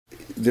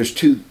there's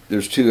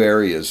two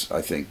areas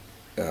I think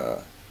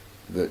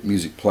that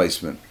music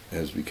placement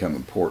has become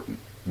important.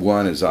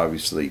 One is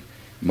obviously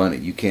money.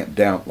 You can't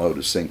download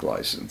a sync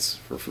license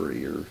for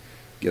free or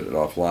get it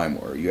off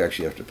LimeWire. You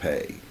actually have to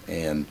pay.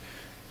 And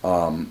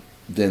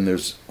then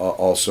there's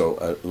also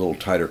a little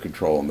tighter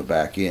control on the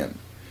back end,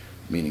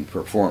 meaning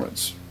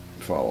performance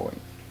following.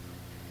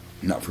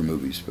 Not for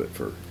movies, but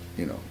for,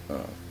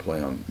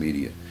 play on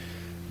media.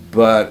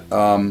 But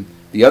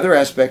the other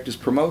aspect is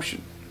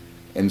promotion.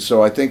 And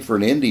so I think for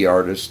an indie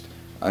artist,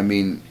 I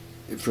mean,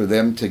 for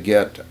them to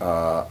get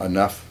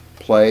enough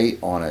play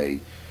on a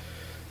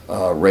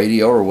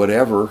radio or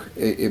whatever,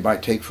 it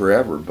might take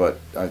forever. But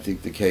I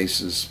think the case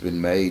has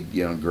been made,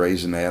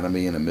 Grey's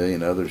Anatomy and a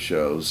million other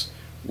shows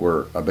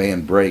where a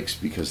band breaks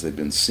because they've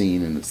been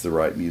seen and it's the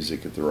right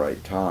music at the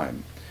right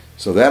time.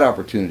 So that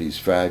opportunity is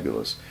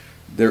fabulous.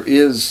 There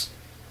is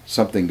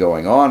something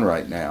going on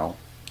right now,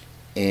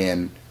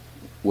 and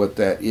what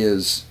that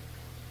is,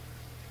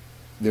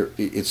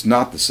 it's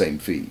not the same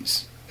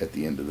fees at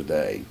the end of the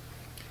day.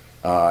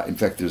 In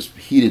fact, there's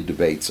heated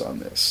debates on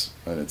this,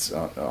 and it's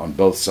on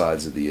both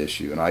sides of the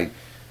issue, and I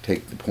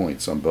take the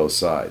points on both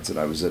sides. And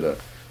I was at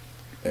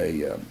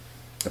a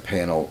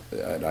panel,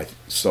 and I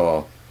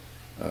saw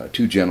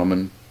two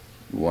gentlemen.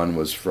 One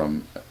was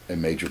from a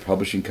major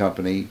publishing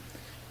company,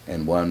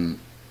 and one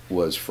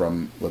was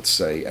from, let's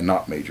say, a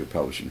not major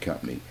publishing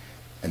company.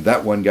 And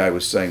that one guy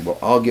was saying, well,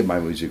 I'll give my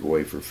music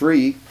away for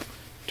free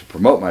to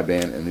promote my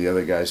band. And the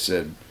other guy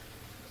said,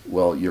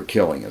 well, you're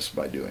killing us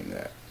by doing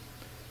that.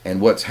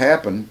 And what's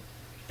happened,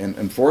 and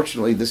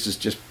unfortunately this is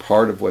just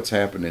part of what's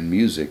happened in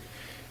music,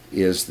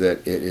 is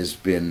that it has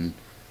been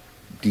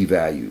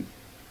devalued.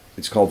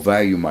 It's called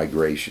value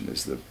migration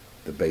is the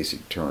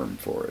basic term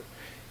for it.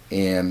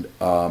 And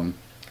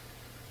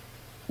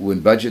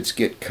when budgets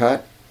get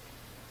cut,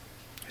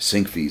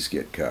 sync fees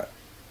get cut.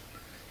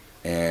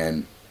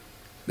 And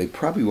they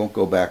probably won't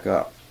go back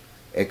up,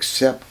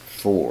 except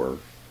for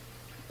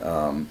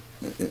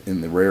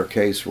in the rare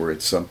case where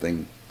it's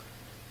something,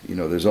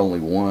 there's only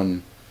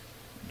one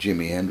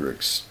Jimi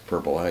Hendrix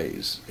Purple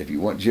Haze. If you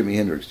want Jimi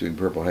Hendrix doing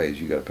Purple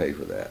Haze, you got to pay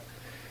for that.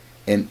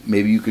 And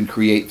maybe you can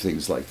create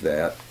things like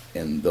that,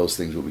 and those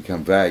things will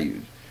become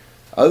valued.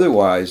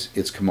 Otherwise,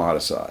 it's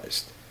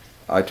commoditized.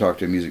 I talked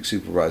to a music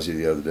supervisor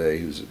the other day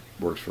who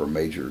works for a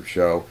major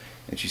show,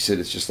 and she said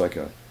it's just like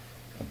a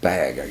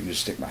bag. I can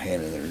just stick my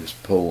hand in there and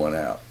just pull one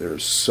out. There are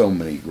so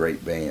many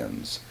great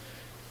bands,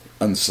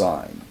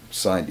 unsigned,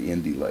 signed to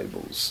indie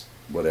labels,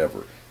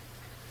 whatever.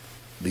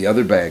 The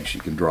other bag she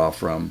can draw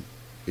from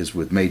is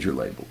with major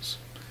labels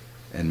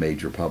and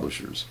major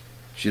publishers.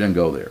 She doesn't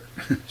go there.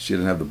 She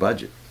doesn't have the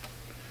budget.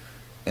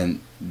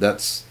 And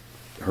that's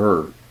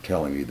her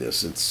telling me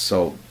this. It's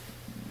so,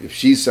 if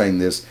she's saying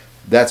this,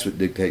 that's what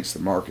dictates the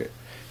market.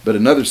 But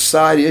another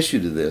side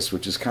issue to this,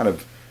 which is kind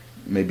of,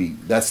 maybe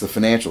that's the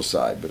financial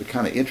side, but a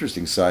kind of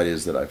interesting side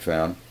is that I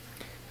found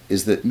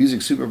is that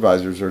music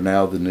supervisors are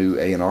now the new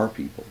A&R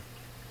people.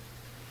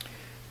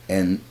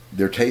 And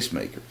they're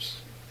tastemakers.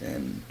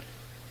 And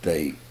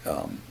they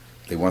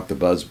want the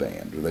buzz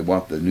band, or they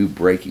want the new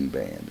breaking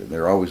band, and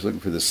they're always looking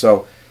for this.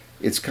 So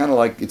it's kind of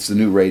like it's the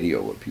new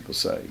radio, what people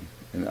say.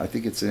 And I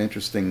think it's an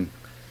interesting,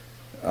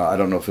 I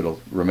don't know if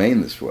it'll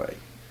remain this way,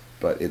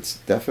 but it's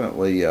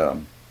definitely,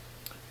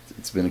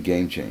 it's been a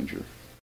game changer.